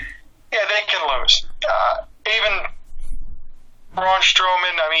 yeah, they can lose. Even Braun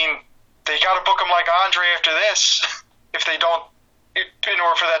Strowman, they got to book him like Andre after this if they don't, in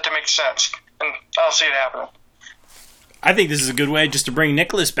order for that to make sense. And I don't see it happening. I think this is a good way just to bring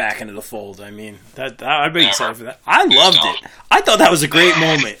Nicholas back into the fold. I'd be excited for that. I loved it. I thought that was a great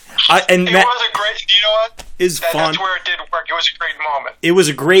moment. Was a great. You know what? Is fun. That's where it did work. It was a great moment. It was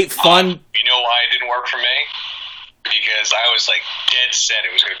a great fun. You know why it didn't work for me? Because I was dead set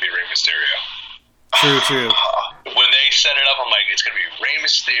it was going to be Rey Mysterio. True. When they set it up, I'm like, it's going to be Rey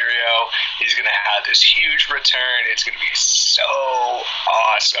Mysterio. He's going to have this huge return. It's going to be so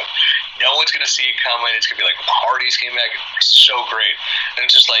awesome. No one's going to see it coming. It's going to be like Hardy's came back. It's so great. And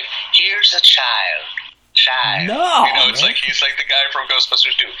it's just like, here's a child. No. It's like he's like the guy from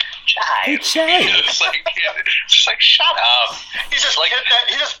Ghostbusters 2. Child. It's just like shut up. He just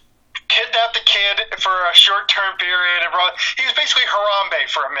kidnapped the kid for a short-term period and he was basically Harambe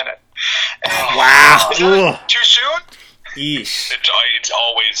for a minute. And wow. Too soon? Yeesh. It's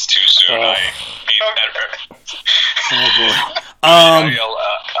always too soon. I be better. Oh boy.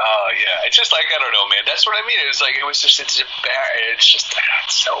 Yeah. It's just like, I don't know, man. That's what I mean. It's It was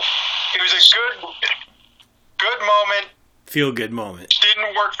a good moment Feel good moment.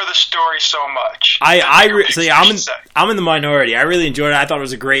 Didn't work for the story so much. I'm in the minority. I really enjoyed it. I thought it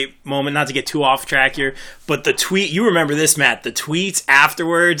was a great moment. Not to get too off track here, but the tweet. You remember this, Matt? The tweets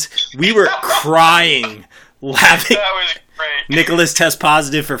afterwards. We were crying, laughing. That was great. Nicholas tests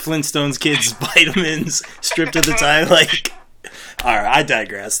positive for Flintstones kids vitamins. Stripped of the time. Like, all right, I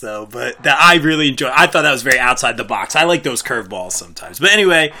digress though. But I really enjoyed. I thought that was very outside the box. I like those curveballs sometimes. But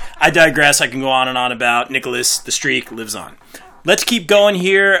anyway, I digress. I can go on and on about Nicholas. The streak lives on. Let's keep going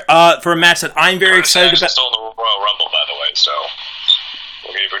here for a match that I'm very excited about. Still in the Royal Rumble, by the way, so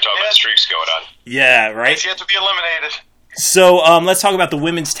we're talking about streaks going on. Yeah, right. He's yet to be eliminated. So let's talk about the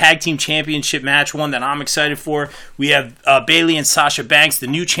Women's Tag Team Championship match, one that I'm excited for. We have Bayley and Sasha Banks, the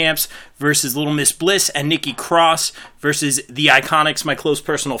new champs, versus Little Miss Bliss and Nikki Cross versus the Iconics, my close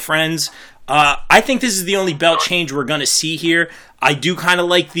personal friends. I think this is the only belt change we're going to see here. I do kind of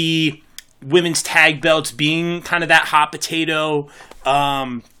like the women's tag belts being kind of that hot potato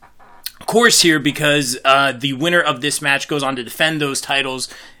course here because the winner of this match goes on to defend those titles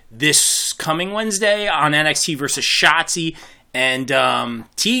this coming Wednesday on NXT versus Shotzi and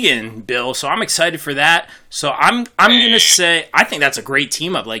Tegan, Bill. So I'm excited for that. So I'm going to say I think that's a great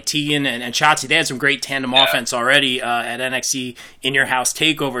team up. Like Tegan and Shotzi, they had some great tandem offense already at NXT In Your House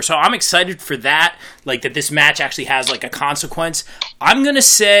TakeOver. So I'm excited for that, like that this match actually has like a consequence. I'm going to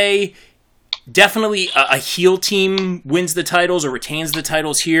say definitely a heel team wins the titles or retains the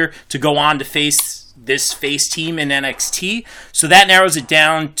titles here to go on to face this face team in NXT. So that narrows it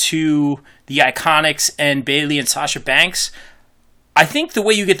down to the Iconics and Bayley and Sasha Banks. I think the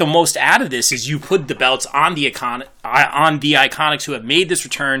way you get the most out of this is you put the belts on the Iconics who have made this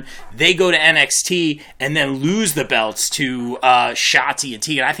return. They go to NXT and then lose the belts to Shotzi and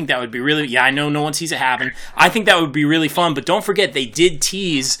Tegan. I think that would be really... Yeah, I know no one sees it happen. I think that would be really fun. But don't forget, they did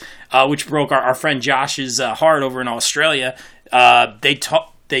tease, which broke our friend Josh's heart over in Australia.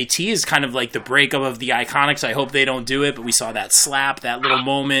 They teased kind of like the breakup of the Iconics. I hope they don't do it, but we saw that slap, that little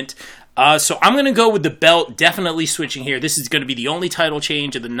moment. So I'm going to go with the belt definitely switching here. This is going to be the only title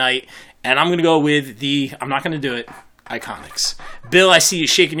change of the night, and I'm going to go with the, I'm not going to do it, Iconics. Bill, I see you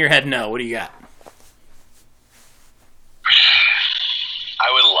shaking your head no. What do you got? I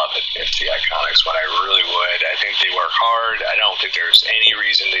would love it if the Iconics won. I really would. I think they work hard. I don't think there's any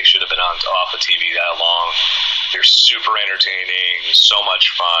reason they should have been off of TV that long. They're super entertaining, so much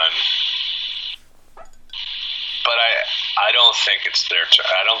fun. But I don't think it's their turn.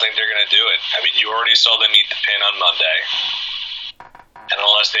 I don't think they're going to do it. I mean, you already saw them eat the pin on Monday. And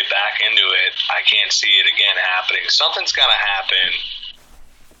unless they back into it, I can't see it again happening. Something's got to happen.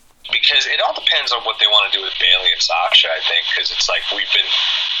 Because it all depends on what they want to do with Bayley and Sasha, I think. Because it's like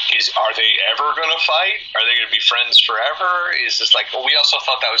are they ever going to fight? Are they going to be friends forever? Is this like, well, we also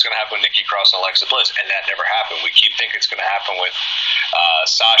thought that was going to happen with Nikki Cross and Alexa Bliss, and that never happened. We keep thinking it's going to happen with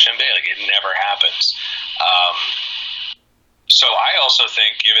Sasha and Bayley. It never happens. So I also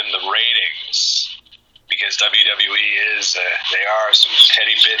think, given the ratings, because WWE is, they are some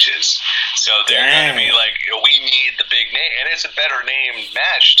petty bitches. So they're going to be like, we need the big name. And it's a better named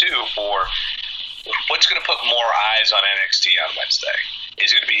match, too, for what's going to put more eyes on NXT on Wednesday.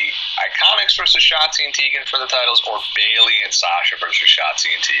 Is it going to be Iconics versus Shotzi and Tegan for the titles, or Bayley and Sasha versus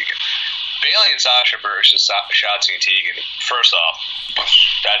Shotzi and Tegan? Bayley and Sasha versus Shotzi and Tegan, first off,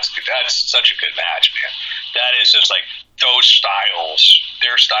 that's such a good match, man. That is just like those styles,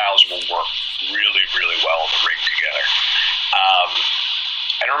 their styles will work really, really well in the ring together.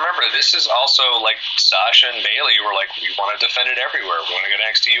 And remember, this is also like Sasha and Bayley were like, we want to defend it everywhere. We want to go to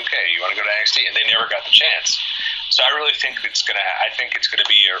NXT UK. You want to go to NXT, and they never got the chance. So I really think it's gonna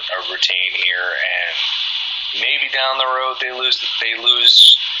be a retain here, and maybe down the road they lose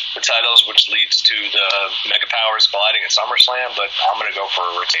the titles, which leads to the Mega Powers colliding at SummerSlam. But I'm gonna go for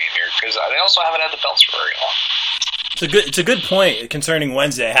a retain here because they also haven't had the belts for very long. It's a good point concerning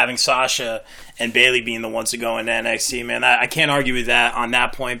Wednesday, having Sasha and Bayley being the ones to go into NXT, man. I can't argue with that on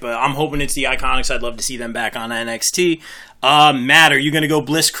that point, but I'm hoping it's the Iconics. I'd love to see them back on NXT. Matt, are you going to go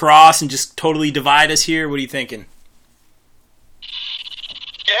Bliss Cross and just totally divide us here? What are you thinking?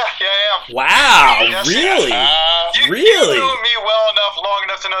 Yeah, I am. Wow, Yes, really? You knew me well enough, long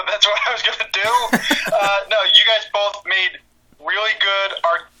enough to know that's what I was going to do. No, you guys both made really good,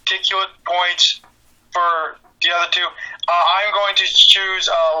 articulate points for the other two. I'm going to choose,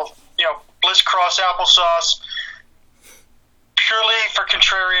 Bliss Cross applesauce purely for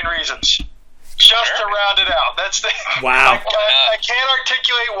contrarian reasons. Just to round it out. That's the. Wow. I can't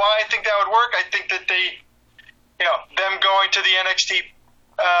articulate why I think that would work. I think that them going to the NXT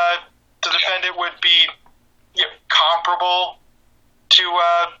to defend it would be comparable to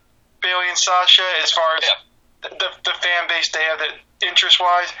Bayley and Sasha as far as the fan base they have, that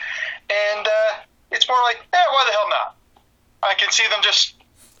interest-wise. And it's more like, why the hell not? I can see them just,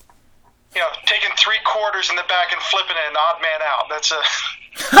 taking 3 quarters in the back and flipping it an odd man out. That's a...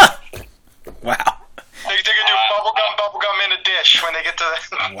 Wow. They could do bubblegum in a dish when they get to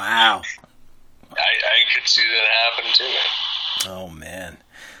the... Wow. I could see that happen too. Oh, man.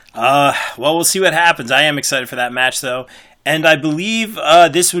 Well, we'll see what happens. I am excited for that match, though. And I believe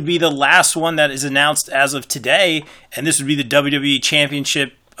this would be the last one that is announced as of today, and this would be the WWE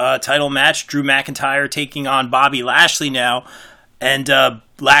Championship title match. Drew McIntyre taking on Bobby Lashley now, and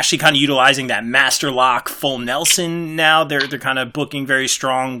Lashley kind of utilizing that Master Lock full Nelson now. They're kind of booking very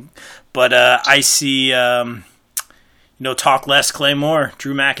strong, but I see... talk less, Clay more.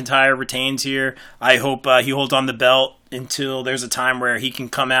 Drew McIntyre retains here. I hope he holds on the belt until there's a time where he can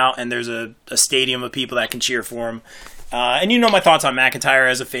come out and there's a stadium of people that can cheer for him. And my thoughts on McIntyre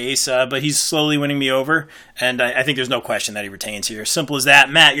as a face, but he's slowly winning me over, and I think there's no question that he retains here. Simple as that.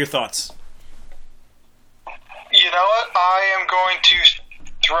 Matt, your thoughts? You know what? I am going to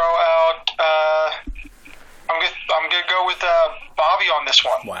throw out... I'm going to go with Bobby on this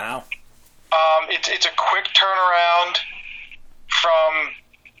one. Wow. It's a quick turnaround from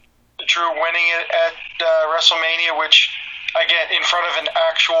Drew winning it at WrestleMania, which, again, in front of an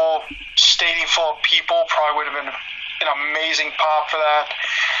actual stadium full of people, probably would have been an amazing pop for that.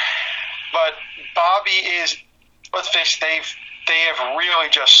 But Bobby is, let's face it, they have really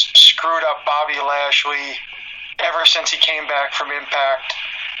just screwed up Bobby Lashley ever since he came back from Impact.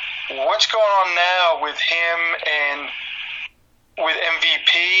 What's going on now with him and with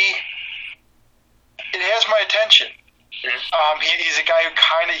MVP? It has my attention. He's a guy who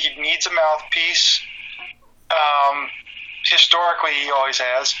he needs a mouthpiece. Historically, he always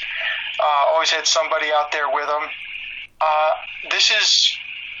has. Always had somebody out there with him. This is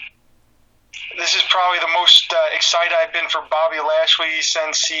probably the most excited I've been for Bobby Lashley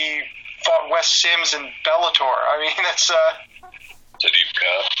since he fought Wes Sims in Bellator. I mean, that's it's a deep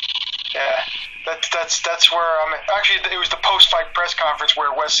cut. Yeah, that's where I'm. Actually, it was the post-fight press conference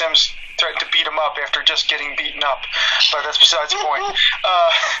where Wes Sims threatened to beat him up after just getting beaten up, but that's besides the point.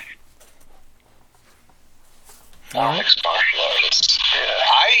 Mixed martial artists. Yeah.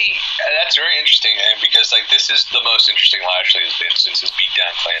 That's very interesting, man, because this is the most interesting Lashley has been since his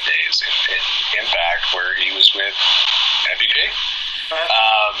beatdown clan days in Impact, where he was with MVP.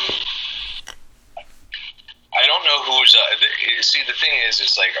 I don't know who's. See, the thing is,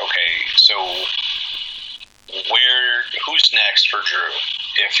 it's okay, so who's next for Drew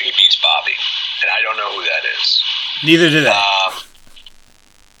if he beats Bobby? And I don't know who that is. Neither do they.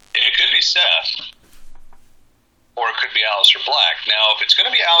 It could be Seth, or it could be Aleister Black. Now, if it's going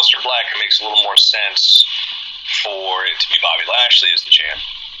to be Aleister Black, it makes a little more sense for it to be Bobby Lashley as the champ.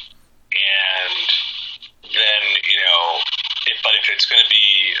 And then, but if it's going to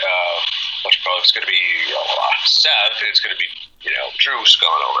be, it's going to be Seth, it's going to be, Drew's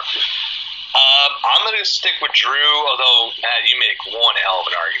going over. I'm going to stick with Drew, although, Matt, you make one hell of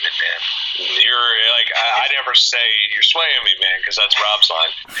an argument, man. You're I never say you're swaying me, man, because that's Rob's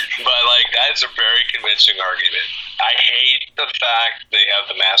line. But, that's a very convincing argument. I hate the fact they have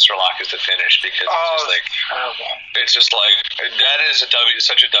the Master Lock as the finish, because it's just that is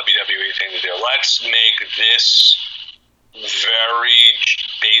such a WWE thing to do. Let's make this very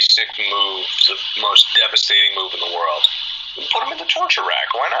basic move the most devastating move in the world. Put him in the torture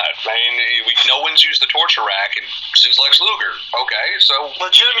rack. Why not? I mean, no one's used the torture rack since Lex Luger. Okay, so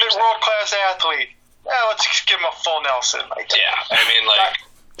legitimate world-class athlete. Let's give him a full Nelson. Yeah, I mean,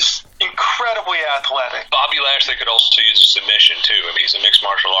 incredibly athletic. Bobby Lashley could also use a submission too. I mean, he's a mixed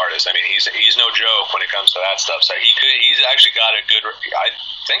martial artist. I mean, he's no joke when it comes to that stuff. So he's actually got a good. I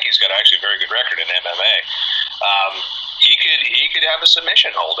think he's got actually a very good record in MMA. He could have a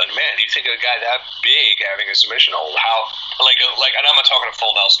submission hold, and man, do you think a guy that big having a submission hold, how and I'm not talking a full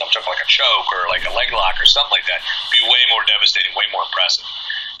Nelson, I'm talking a choke or a leg lock or something like that, be way more devastating, way more impressive,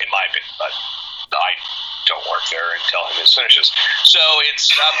 in my opinion. But I don't work there and tell him his finishes. So it's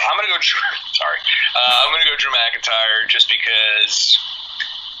I'm gonna go. I'm gonna go Drew McIntyre just because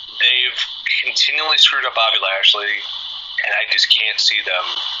they've continually screwed up Bobby Lashley, and I just can't see them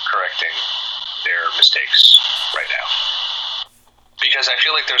correcting their mistakes right now. Because I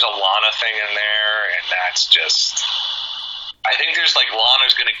feel like there's a Lana thing in there, and that's just... I think there's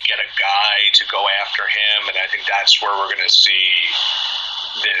Lana's going to get a guy to go after him, and I think that's where we're going to see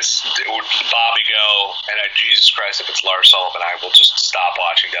this Bobby go, and Jesus Christ, if it's Lars Sullivan, I will just stop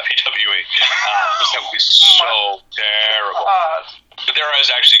watching WWE. That would be so terrible. But there is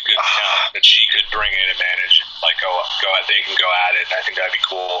actually good talent that she could bring in and manage. They can go at it, and I think that'd be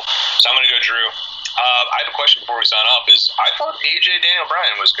cool. So I'm going to go Drew. I have a question before we sign off. I thought AJ Daniel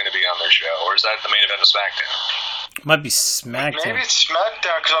Bryan was going to be on their show, or is that the main event of SmackDown? Might be SmackDown. Maybe it's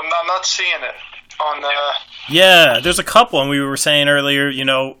SmackDown because I'm not seeing it on. Yeah, there's a couple, and we were saying earlier.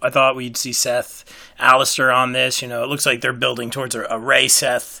 I thought we'd see Seth, Alistair on this. It looks like they're building towards a Ray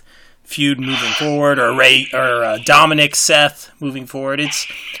Seth feud moving forward, or Ray or Dominic Seth moving forward.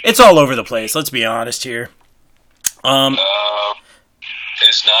 It's all over the place. Let's be honest here.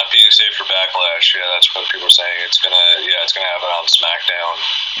 It's not being saved for Backlash. Yeah, that's what people are saying. It's gonna happen on SmackDown.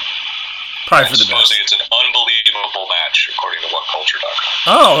 Probably for the best. Supposedly it's an unbelievable match, according to WhatCulture.com.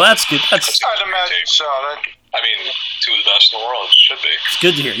 Oh, that's good. I'd imagine so. Two of the best in the world. It should be. It's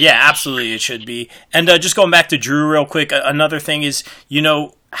good to hear. Yeah, absolutely, it should be. And just going back to Drew real quick, another thing is,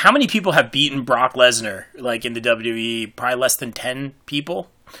 how many people have beaten Brock Lesnar, like in the WWE? Probably less than 10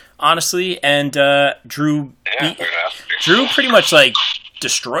 people, honestly. And Drew pretty much like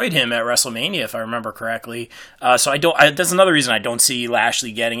destroyed him at WrestleMania, if I remember correctly. So that's another reason I don't see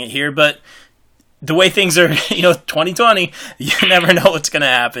Lashley getting it here. But the way things are, 2020, you never know what's going to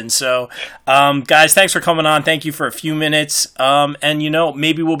happen. So, guys, thanks for coming on. Thank you for a few minutes. And,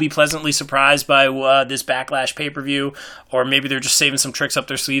 maybe we'll be pleasantly surprised by this Backlash pay-per-view, or maybe they're just saving some tricks up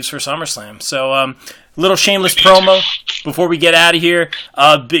their sleeves for SummerSlam. So, little shameless promo before we get out of here.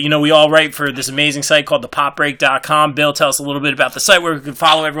 We all write for this amazing site called thepopbreak.com. Bill, tell us a little bit about the site, where we can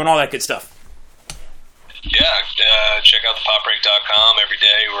follow everyone, all that good stuff. Yeah, check out thepopbreak.com every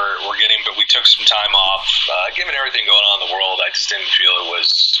day. But we took some time off. Given everything going on in the world, I just didn't feel it was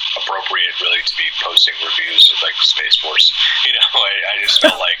appropriate really to be posting reviews of like Space Force. I just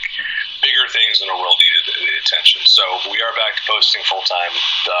felt like bigger things in the world needed attention. So we are back to posting full time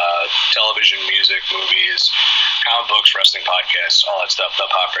television, music, movies, comic books, wrestling podcasts, all that stuff.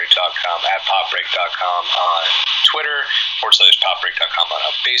 Thepopbreak.com, at popbreak.com on Twitter, /popbreak.com on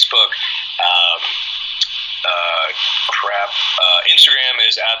Facebook. Instagram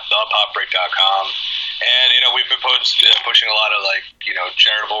is at thepopbreak.com, and we've been pushing a lot of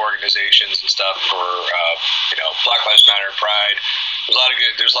charitable organizations and stuff for Black Lives Matter, Pride.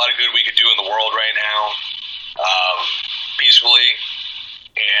 There's a lot of good we could do in the world right now, peacefully,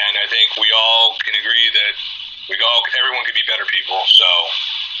 and I think we all can agree that everyone could be better people. So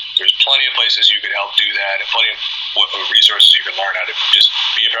there's plenty of places you could help do that, and plenty of resources you can learn how to just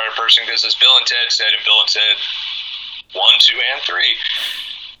be a better person. Because as Bill and Ted said, 1, 2, and 3,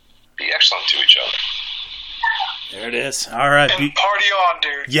 be excellent to each other. There it is. All right. And party on,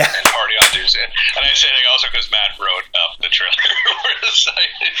 dude. Yeah. And party on, dudes. And I say that also because Matt wrote up the trailer for the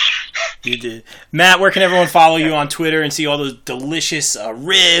site. You did. Matt, where can everyone follow you on Twitter and see all those delicious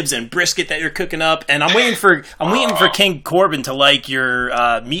ribs and brisket that you're cooking up? And I'm waiting for King Corbin to like your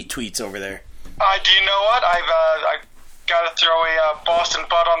meat tweets over there. Do you know what? I've got to throw a Boston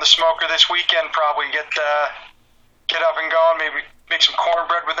butt on the smoker this weekend. Probably get up and going. Maybe make some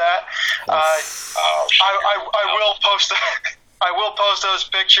cornbread with that. I will post. I will post those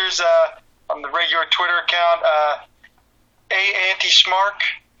pictures on the regular Twitter account. @AntiSmark,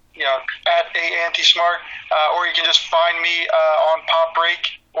 at @AntiSmark, or you can just find me on Pop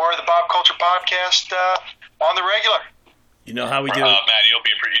Break or the Bob Culture Podcast on the regular. You know how we do it. Matt, you'll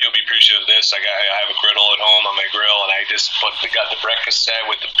be appreciative of this. I have a griddle at home on my grill, and I just got the breakfast set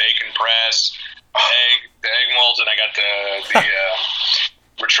with the bacon press, the egg molds, and I got the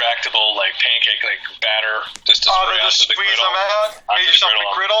retractable pancake batter just to spray onto the griddle. Them out. Made yourself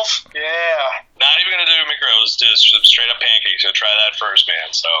McGriddles. Yeah. Not even gonna do McGriddles, just straight up pancakes. So try that first,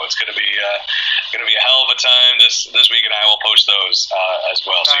 man. So it's gonna be a hell of a time this week, and I will post those as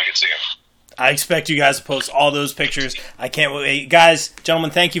well, so you can see them. I expect you guys to post all those pictures. I can't wait. Guys,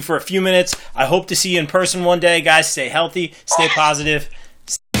 gentlemen, thank you for a few minutes. I hope to see you in person one day. Guys, stay healthy, stay positive.